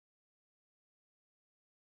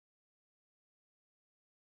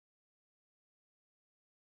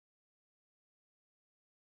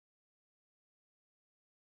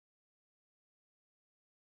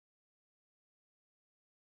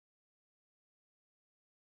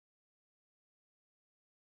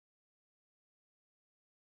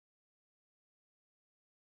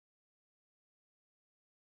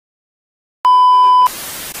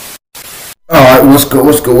Alright, what's good,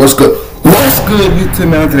 what's good, what's good? What's good, YouTube,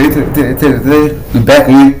 man? Today, we back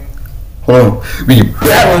with me. Hold on. We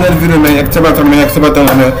back with another video, man. Today,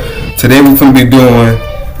 we finna be doing a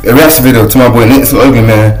rap video to my boy Nate So Ugly,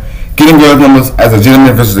 man. Getting girls' numbers as a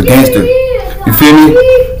gentleman versus a gangster. You feel me?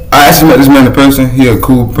 I actually met this man in person. He a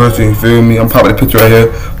cool person, you feel me? I'm popping the picture right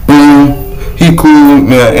here. Boom. He cool,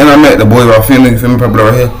 man. And I met the boy Raw Family, you feel me? Probably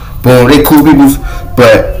right here. Boom. They cool people,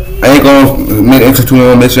 but I ain't gonna make it too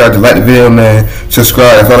long. Make sure y'all just like the video, man.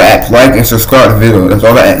 Subscribe. That's all I ask. Like and subscribe to the video. That's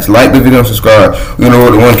all I ask. Like the video and subscribe. We're gonna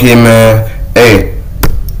roll to 1K, man. Hey,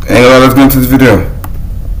 ain't gonna let's get into this video.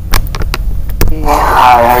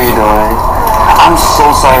 Hi, how you doing? I'm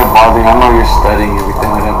so sorry to bother you. I know you're studying and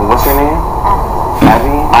everything like that, but what's your name?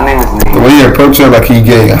 Abby? My name is Nate. The way you approach her like he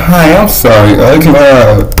gay. Hi, I'm sorry.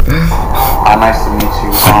 Nice to meet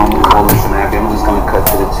you. Well, listen, Abby, I'm just gonna cut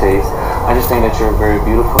to the chase. I just think that you're very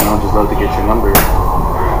beautiful and I'd just love to get your number.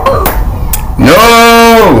 No!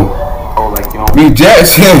 Oh, like, you know?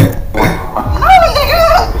 Rejection!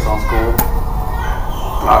 Focus on school.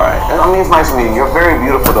 Alright. I mean, it's nice to meet you. You're very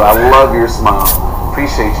beautiful, though. I love your smile.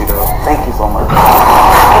 Appreciate you, though. Thank you so much.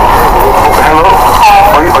 Hello?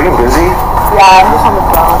 Are you busy? Yeah, I'm just on the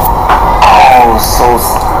phone. Oh,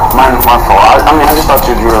 my fault. I mean, I just thought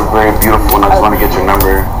you were very beautiful and I just want to get your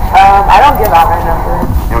number. I don't give out my number.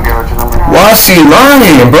 You don't give out your number? Why is she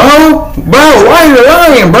lying, bro? Bro, why are you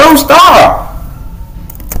lying, bro? Stop!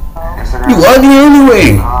 Instagram? You ugly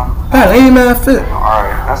anyway. That lame ass fit.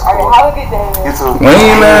 Alright, that's cool. Okay, have a good day. You too.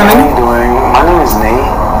 Lame man. How you doing? My name is Nate.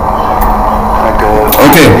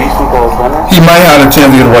 Okay. Do you speak Spanish? He might have a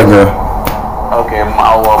chance to get a white girl. Okay,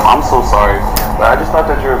 I'm so sorry. But I just thought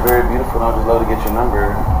that you were very beautiful and I'd just love to get your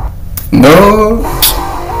number. No.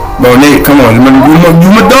 Bro, Nate, come on. You my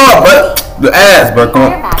dog, but the ass, bro. Come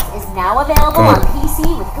on. Max is now available on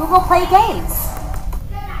PC with Google Play Games.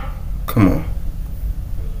 Come on.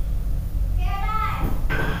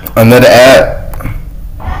 Another ad.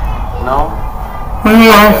 No?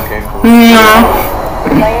 Okay, cool.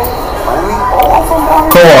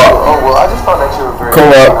 Co-op. Oh, well, I just thought that you were very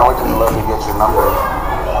Co-op. beautiful and I would just love to get your number.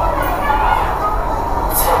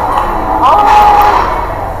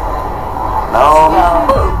 No?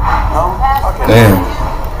 Okay. Damn.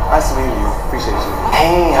 Nice to meet you. Appreciate you.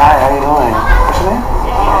 Hey, hi, how you doing? What's your name?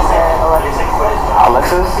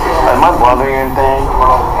 Alexis? Am I bothering you or anything?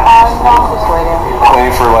 No, I'm just waiting.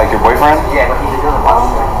 Waiting for, like, your boyfriend? Yeah.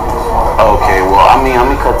 Okay, well, I mean,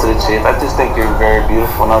 I'm gonna cut to the chase. I just think you're very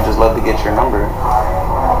beautiful and I'd just love to get your number.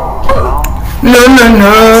 No. No.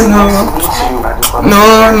 Sorry,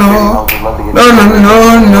 but no.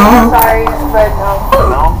 No? No.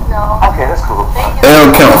 Okay, that's cool. It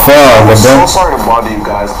don't count far, I'm so bro. sorry to bother you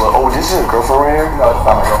guys, but this is your girlfriend right here? No, it's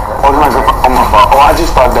not my girlfriend. Oh, it's my girlfriend. Oh, my fault. Oh, I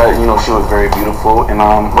just thought that, she was very beautiful. And,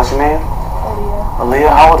 what's your name?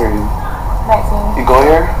 Aaliyah, how old are you? 19. You go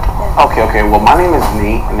here? Okay. Well, my name is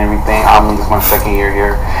Nate and everything. This is my second year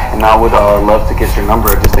here. And I would love to get your number.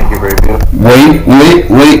 I just think you're very beautiful. Wait.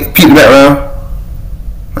 Peep the background.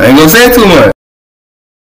 I ain't gonna say too much.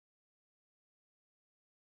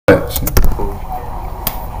 Cool.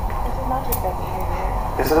 This is not your second year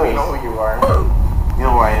here. Yes, it is. You know who you are. You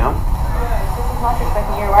know who I am? This is not your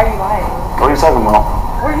second year. Why are you lying? What are you talking about?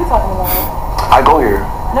 What are you talking about? I go here.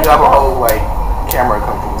 No, You have a whole camera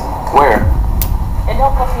company. Where? And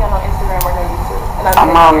don't post me on no Instagram or no YouTube. And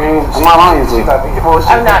I'm not on YouTube. I'm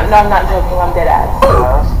not joking. I'm dead ass.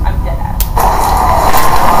 I'm dead ass.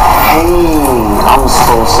 Hey, I'm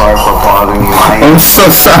so sorry for bothering you. I'm so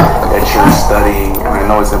sorry. That you're studying, and I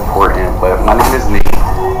know it's important, but my name is Nate.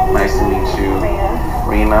 Nice to meet you.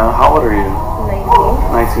 Rena, how old are you?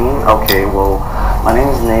 19? Okay, well, my name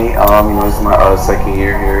is Nate. This is my second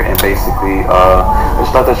year here, and basically, I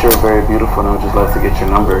just thought that you were very beautiful, and I would just love to get your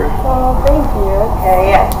number. Oh, thank you.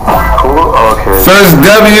 Okay, yeah. Cool? Okay. First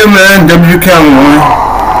W, man. W count one.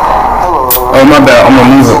 Hello. Oh, my bad. I'm gonna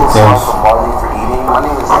move it. So sorry for bothering you for eating. My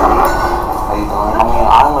name is Nate. How you doing? I mean,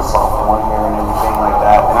 I'm a sophomore here and everything like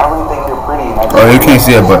that, and I really think you're pretty. Oh, you can't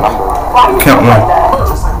see it, but count one.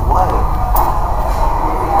 Just like what?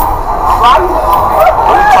 Why are you?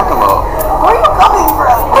 What are you talking about? Where are you coming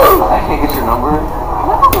from? I can't get your number?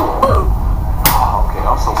 Oh, okay,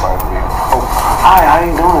 I'm so sorry for you. Oh, hi, how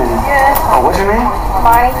you doing? Good. Oh, what's your name?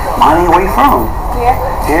 Monty. Monty, where you from? Here.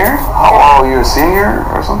 Here? Oh, you're a senior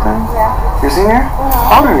or something? Yeah. You're a senior?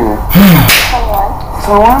 How old are you? 21.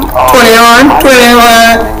 21? Oh,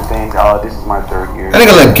 21. Everything. This is my third year. That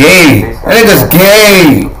nigga look gay. That nigga's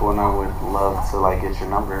gay. And I would love to get your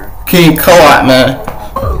number. King co-op, man. You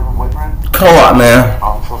have a boyfriend? Co-op, man.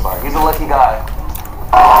 Oh, I'm so sorry. He's a lucky guy.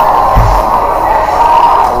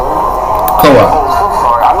 Co-op. Oh, so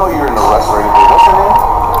sorry. I know you're in the rush already, but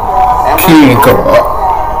King Co-op.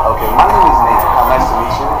 Okay, my name is Nate. Nice to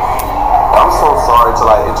meet you. I'm so sorry to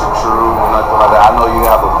like intrude or nothing like that. I know you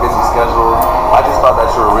have a busy schedule. I just thought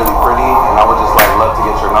that you were really pretty, and I would just like love to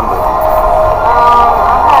get your number. Are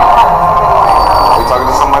you talking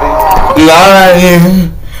to somebody?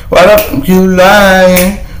 Lying. Why the fuck you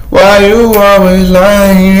lying? Why you always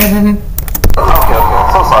lying? Okay.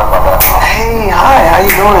 I'm so sorry about that. Hey, hi. How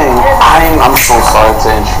you doing? I'm so sorry to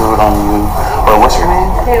intrude on you. But what's your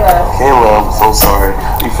name? Kayla. Kayla. I'm so sorry.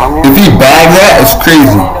 You from here? If he bag that, it's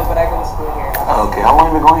crazy. No, but I go to school here. Okay. How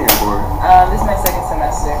long have you been going here for? This is my second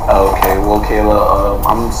semester. Okay. Well, Kayla.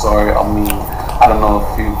 I'm sorry. I mean, I don't know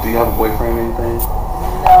if do you have a boyfriend or anything? No,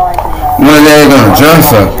 I do not. When are they gonna jump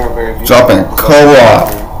for? Dropping Co-op.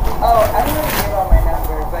 Oh, I don't know if you gave out my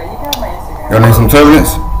number, but you can have my Instagram. Y'all need some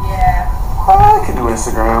turbulence? Yeah. I can do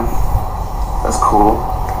Instagram. That's cool.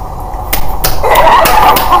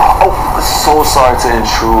 Oh, so sorry to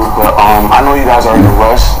intrude, but I know you guys are in a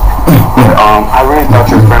rush. But I really thought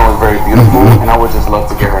your friend was very beautiful, and I would just love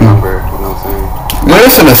to get her number. You know what I'm saying?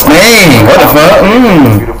 Listen to Stain. What the fuck?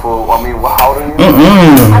 Beautiful. I mean, how old are you?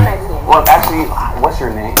 I'm 19. Well, actually, what's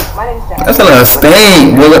your name? My name's Jen. That's a lot of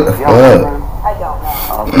Stain. What the Do you have a fuck? boyfriend? I don't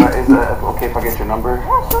know. Is it okay if I get your number?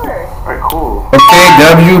 Yeah, sure. Alright, cool. Okay,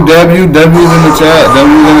 W's in the chat.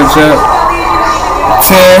 W's in the chat.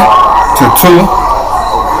 10 to 2.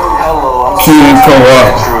 Hello, I'm King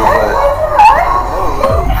Co-op. true, but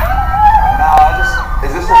nah,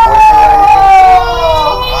 is this your boyfriend?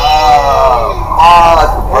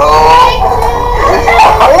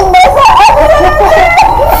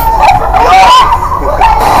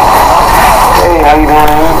 Hey, how you doing?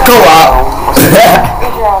 Co-op.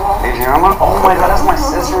 Adriana? Oh my god, that's my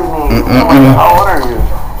sister's name. How old are you?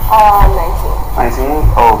 19?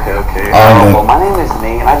 Oh, okay. Well, my name is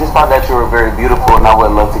Nate, and I just thought that you were very beautiful, and I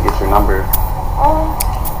would love to get your number.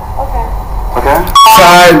 Okay. Okay?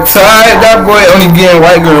 Side, that boy only getting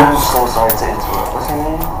white I'm girls. so sorry to interrupt. What's your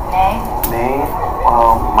name? Nay. Nate?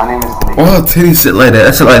 My name is Nate. Oh, titty shit like that.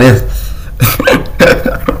 That shit like this.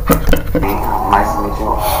 Nice to meet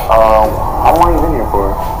you. How long have you been here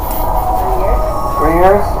for? 3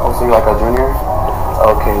 years? Oh, so you're like a junior?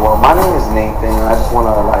 Okay, well, my name is Nathan, and I just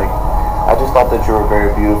thought that you were very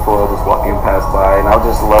beautiful. I was just walking past by, and I would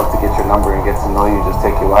just love to get your number and get to know you, just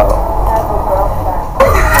take you out. Oh,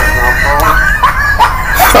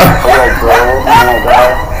 you're like, bro, oh my god.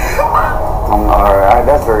 Alright,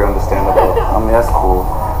 that's very understandable. I mean, that's cool.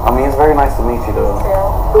 I mean, it's very nice to meet you, though.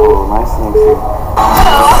 Cool, nice to meet you.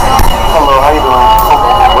 Hello, how you doing?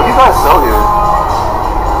 What do you guys sell here?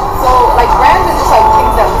 So, like, brands are just like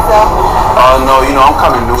things that we sell. No, I'm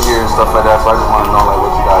kind of new here and stuff like that, so I just want to know, like,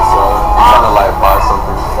 what you guys sell. I'm trying to, like, buy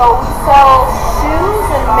something. So, we sell shoes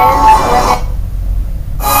and men's, women's.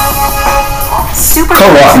 Super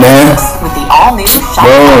Co-op, man. with the all-new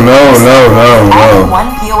No.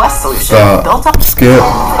 One POS solution Stop. built up. Skip.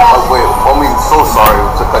 Wait, I mean, so sorry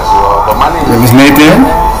to cut you off, but my name It is was Nathan.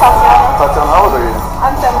 Tatiana. How old are you?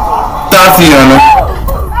 I'm 17. Tatiana.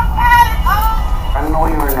 I know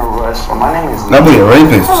you're in a rush, but my name is That boy a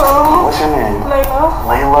rapist. What's your name? Layla.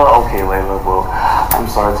 Layla? Okay, Layla. Well, I'm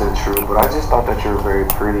sorry to intrude, but I just thought that you were very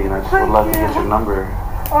pretty, and I just would love to get your number.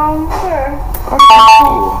 Sure.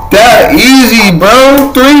 Cool. That easy,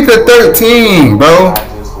 bro. 3 to 13, bro. I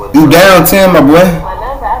just would You down 10, my boy. I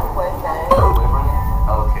never had a boyfriend.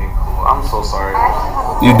 Okay, cool. I'm so sorry.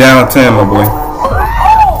 You down 10, my boy.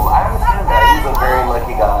 I understand that. He's a very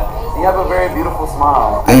lucky guy. You have a very beautiful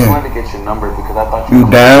smile. I just Damn. wanted to get your number because I thought You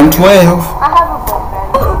down 12. I have a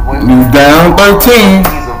boyfriend. You down 13.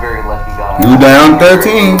 He's a very lucky guy. You down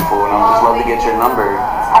 13. Cool, and I would just love to get your number.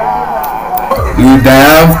 You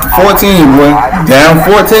down 14, boy. Down 14.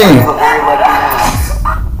 He's a very lucky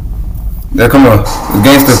man. Yeah, come on.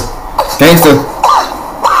 Gangster. Gangster.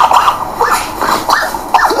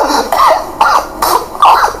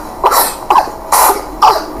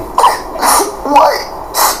 Why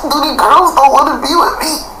do the girls don't want to be with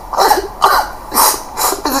me?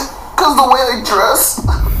 Is it because the way I dress?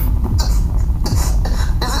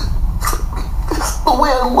 Is it the way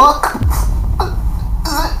I look?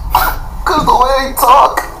 Is it because the way I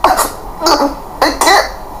talk? I can't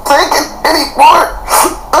take it anymore.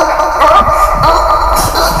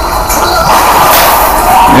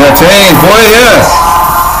 Yeah, change, boy, yeah.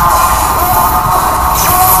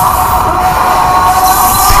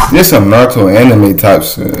 This some Naruto anime type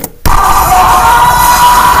shit.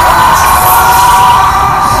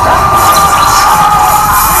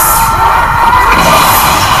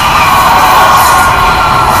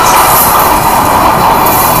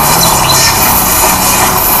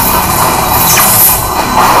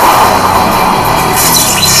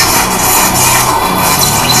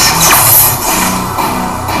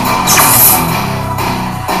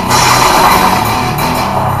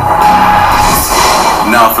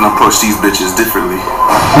 finna approach these bitches differently.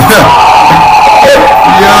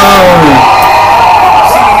 Yo.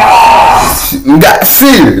 Got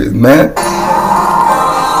serious, man.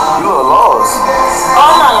 You look lost. Oh,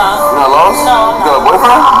 I'm not lost. You not lost? No. You got a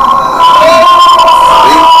boyfriend? Let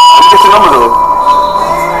me get your number though.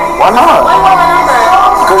 Why not? Why you want my number?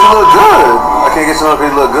 Because you look good. I can't get your number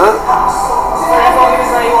because you look good. So that's the only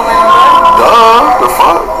reason why you want my number? Duh. The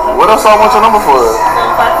fuck? What else I want your number for?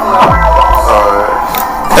 Alright.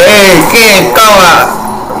 Hey, kid, come on.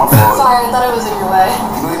 My fault. Sorry, I thought I was in your way.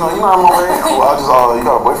 You know I'm on my way. Well, I just, you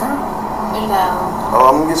got a boyfriend? No.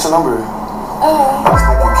 Oh, I'm gonna get your number. Oh. I just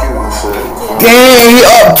think you're cute and shit. Dang, he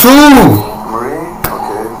up too. Marie?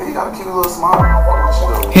 Okay. Hey, you got a cute little smile.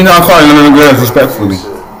 He not calling none of the girls respectfully.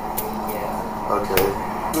 Okay.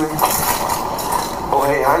 Oh,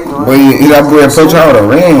 hey, how you doing? Boy, you that boy approach out with a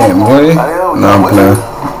ring, boy. Nah, I'm playing.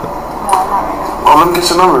 Oh, let me get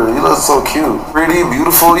your number. You look so cute. Pretty,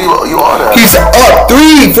 beautiful. You all that. He's up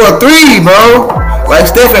 3 for 3, bro. Like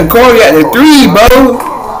Stephen Curry at the 3, bro.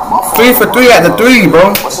 3 for 3 at the 3,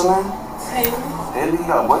 bro. What's your name? Haley. You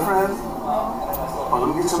got a boyfriend? Oh, let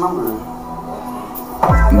me get your number.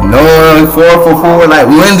 No, 4 for 4 like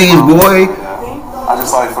Wendy's, boy. I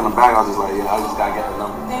just saw it from the back. I was just like, yeah, I just gotta get the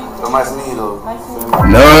number. So nice to meet you, though.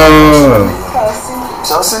 No.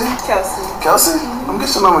 Chelsea? Kelsey? Let me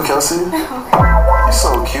get your number, Kelsey. You're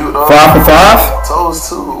so cute, though. 5 for 5? Toes,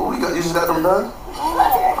 too. You just got them done?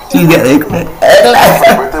 She got it.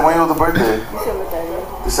 Birthday? When was the birthday?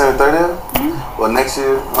 December 30th? Well, next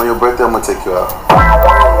year, on your birthday, I'm gonna take you out.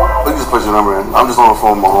 We just put your number in. I'm just on the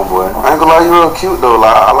phone with my homeboy. I ain't gonna lie, you real cute, though.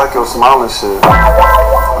 Like, I like your smile and shit.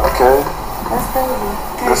 Okay.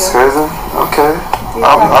 That's crazy? Okay.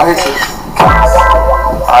 I'll hit you.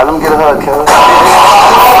 Alright, let me get a hug, Kelly.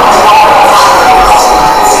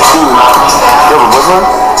 Dude, you have a boyfriend?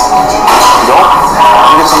 You don't? Let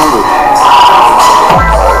me get some number.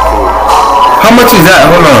 Alright, cool. How much is that?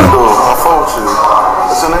 Hold on. Cool, I'll phone with you.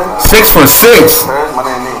 What's your name? 6 for 6. My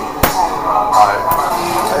name is Nate. Alright.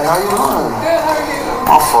 Hey, how you doing? Good, how are you?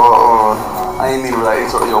 My fault. I ain't mean to like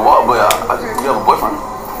intro your walk, but you have a boyfriend?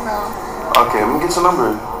 No. Okay, let me get your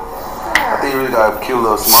number. I think you really got a cute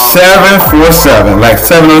little smile. 7 for 7. Like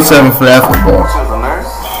 707 for that football. She was a nurse?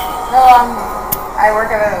 No, I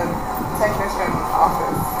work at a technician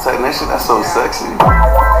office. Technician? That's so sexy.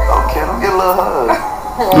 Okay, let me get a little hug.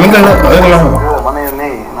 Look at that. Good, my name is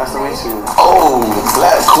Nate. Nice to meet you. Oh,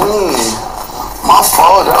 Black Queen. My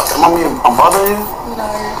fault. I'm bothering you? No,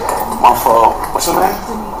 you're good. My fault. What's your name?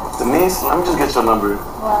 Denise. Let me just get your number.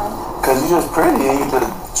 Wow. Cause you're just pretty and you did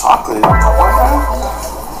chocolate.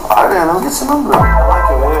 Alright then, let me get your number. I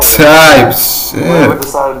like your hair. Type Whoever shit.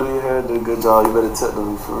 decided to do your hair did a good job. You better tip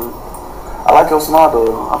them for real. I like your smile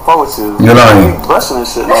though. I fuck with you. You're lying. You brushing and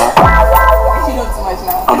shit now. You doing too much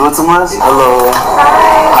now. I'm doing too much? Hello.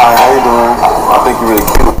 Hi, how you doing? I think you're really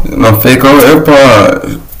cute. No fake old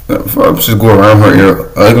AirPods. Fuck, just go around her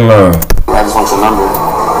ear. Ugly love. I just want your number.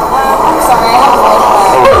 I'm sorry, I have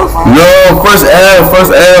a No, first L.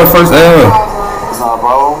 It's not a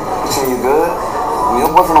problem. You think you good? Your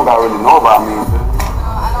boyfriend don't gotta really know about me. I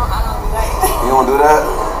don't do that. You don't do that?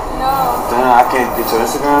 No. Damn, I can't get your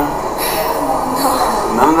Instagram?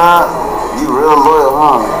 None of that? You real loyal,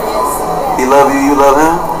 huh? He love you, you love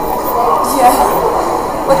him? Yeah.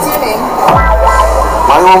 What's your name?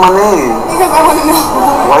 Why you want my name? Because I want to know.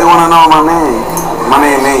 Why you wanna know my name? My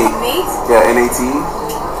name Nate. Nate? Yeah, Nate.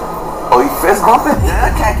 Oh, you fist bumping? Yeah,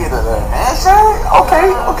 I can't get a handshake.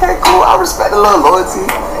 Okay, cool. I respect a little loyalty.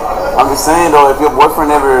 I'm just saying though, if your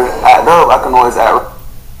boyfriend ever act up, I can always act.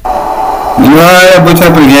 You alright, but try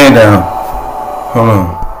to put the game down. Hold on.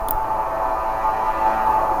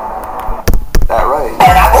 That right.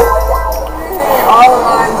 All the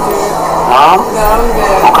lines, dude. Huh? No, I'm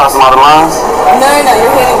good. I'm crossing all the lines? No,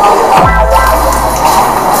 you're hitting all the lines.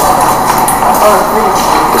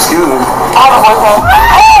 Excuse me. I have a boyfriend.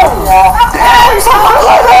 Yeah. Damn, you so good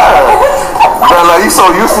like that. Bro, like you so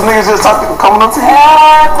used to niggas just talking, coming up to you?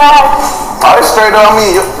 Alright, straight on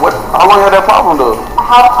me. How long you had that problem though? I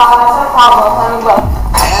have a problem.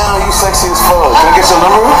 Damn, you sexy as fuck. Can I get your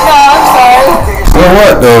number? No, I'm sorry. Well,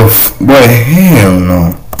 what though? Boy, hell no.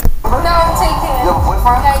 No, I'm taking it. You have a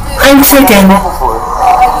boyfriend? I do. I'm chicken. For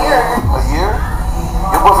A year. a year?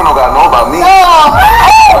 Your boyfriend don't gotta know about me. No.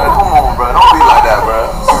 Bro, come on, bro. Don't be like that, bro.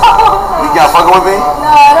 You got fucking with me?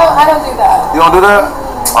 No, I don't do that. You don't do that?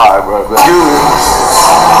 Alright, bro. Excuse me.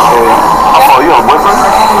 Hey, I thought you have a boyfriend?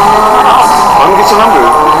 Let me get your number.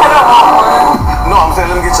 No, I'm saying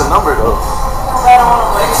let me get your number though. I don't want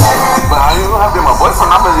to wait. But how you gonna have to be my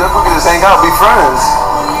boyfriend? I'm just gonna just hang out, be friends.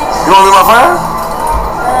 You wanna be my friend?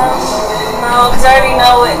 No. No, because I already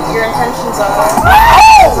know what your intentions are.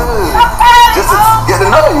 Just to get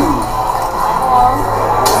to know you.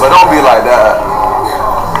 But don't be like that.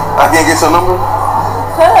 I can't get your number?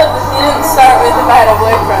 Could have if you didn't start with if I had a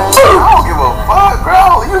boyfriend. I don't give a fuck,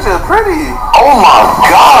 girl. You just pretty. Oh my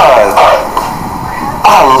god.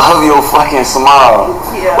 I love your fucking smile.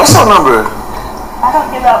 Yeah. What's your number? I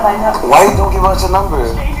don't give out my number. Why you don't give out your number?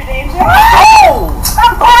 Stranger danger? Oh, my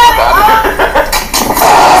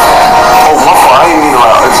fault. I didn't mean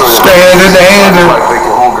to Stranger danger. Like make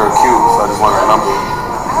your homegirl cute, so I just wanted her number.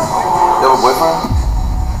 You have a boyfriend?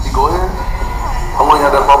 He go here? How long you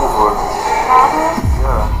had that problem for?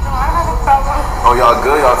 Yeah. Oh, y'all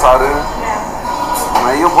good? Y'all tied in? Yeah.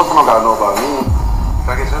 Man, your boyfriend don't gotta know about me.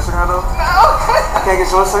 Can I get your Instagram though? No. I can't get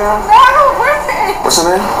your Instagram? No, where's it? What's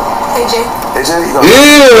your name? AJ. AJ? You got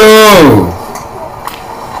Ew.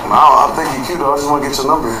 No, I think you cute though. I just want to get your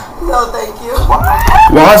number. No, thank you.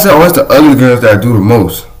 Why is it always the ugly girls that do the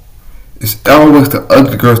most? It's always the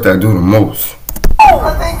ugly girls that do the most. You ain't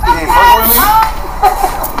fucking with me?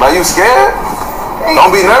 Like, you scared? Don't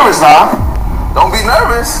be nervous now. Don't be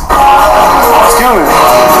nervous. Excuse me.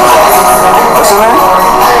 What's your name?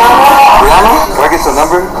 Rihanna? Can I get your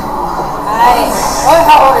number? Hi.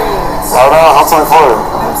 How old are you? Hold on, I'm 24.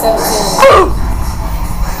 I'm 17.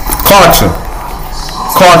 Caught you.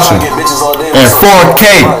 Get bitches all day. And 4K.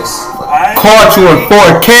 Caught you in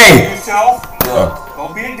 4K. Yourself. Yeah.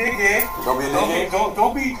 Don't be a dickhead. Don't be a dickhead.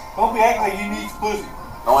 Don't be acting like you need pussy.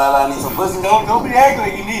 Don't act like I need some pussy. Don't be acting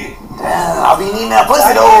like you need it. Damn, I be needing that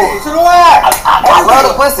pussy though. So do I. I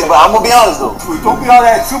love the pussy, but I'm gonna be honest though. Don't be all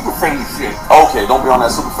that super friendly shit. Okay, don't be on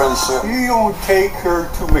that super friendly shit. You don't take her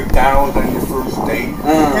to McDonald's on your first date.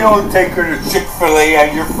 You don't take her to Chick-fil-A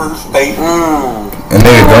on your first date. And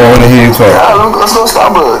they don't want to hear you talk. Yeah, let's go to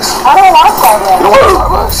Starbucks. I don't want Starbucks. You don't want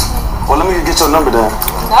Starbucks? Well, let me get your number then.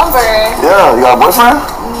 Number? Yeah, you got a boyfriend?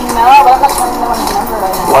 No, but I'm not trying to know his number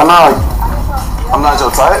right now. Why not? I'm not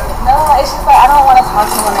your type. No, it's just like I don't want to talk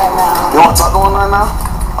to him right now. You want to talk to one right now?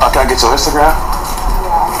 Can I get your Instagram?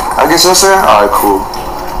 Yeah. I get your Instagram? Alright, cool.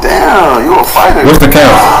 Damn, you a fighter. What's the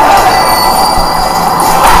count?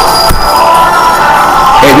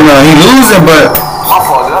 Hey, you know, he losing, but My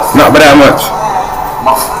fault, did I say? not by that much.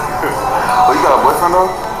 My fault. Oh, you got a boyfriend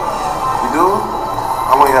though? You do?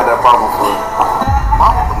 How long you had that problem for?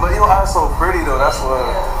 But your eyes so pretty though, that's what.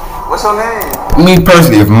 What's your name? Me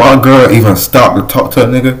personally, if my girl even stopped to talk to a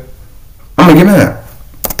nigga, I'm gonna get mad.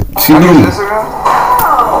 She I get your lose. Instagram?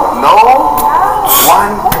 No?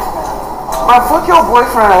 One? Man, fuck your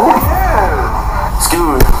boyfriend. Who cares?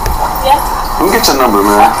 Excuse me. Yeah. Let me get your number,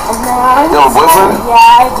 man. No. You have a boyfriend? Yeah,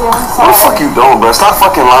 I do. I'm What sorry. the fuck you doing, bro? Stop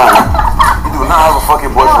fucking lying. You do not have a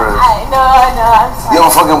fucking boyfriend. No, I'm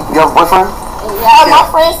sorry. You have a boyfriend? Yeah, my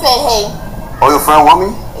friend said, hey. Oh, your friend want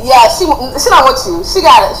me? Yeah, she not with you. She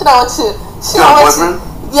got it. She not with you. She You got a not with boyfriend?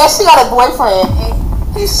 you. Yeah, she got a boyfriend. And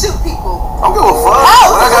he shoot people. I don't give a fuck. Oh.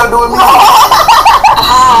 What I gotta do with me?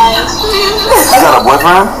 Hi. You got a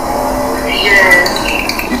boyfriend?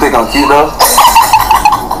 Yeah. You think I'm cute though?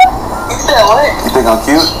 You said what? You think I'm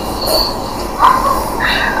cute?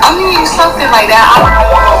 I mean, something like that.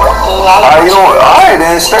 I don't know. Alright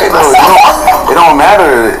then, straight though. It don't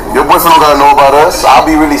matter. Your boyfriend don't gotta know about us. I'll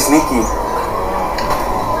be really sneaky.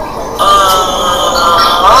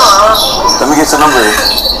 Let me get your number.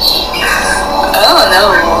 I don't know.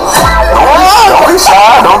 Don't be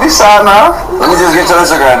shy. Don't be shy now. Let me just get your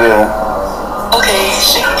Instagram there. Okay,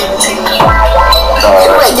 she can give it to me. Alright.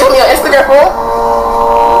 Wait, give me your Instagram, bro.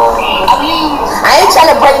 I ain't trying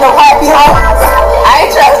to break no heart, behind. I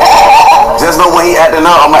ain't trying to. Just know when he acting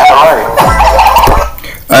up, I'ma act right.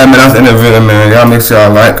 Alright, man, that's the end of the video, man. Y'all make sure y'all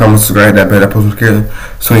like, comment, subscribe, that bad, that post notification.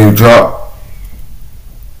 So when you drop,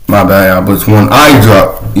 my bad, y'all, but it's when I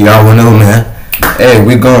drop, y'all will know, man. Hey,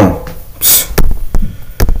 we gone.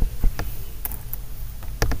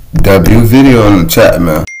 W video in the chat,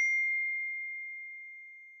 man.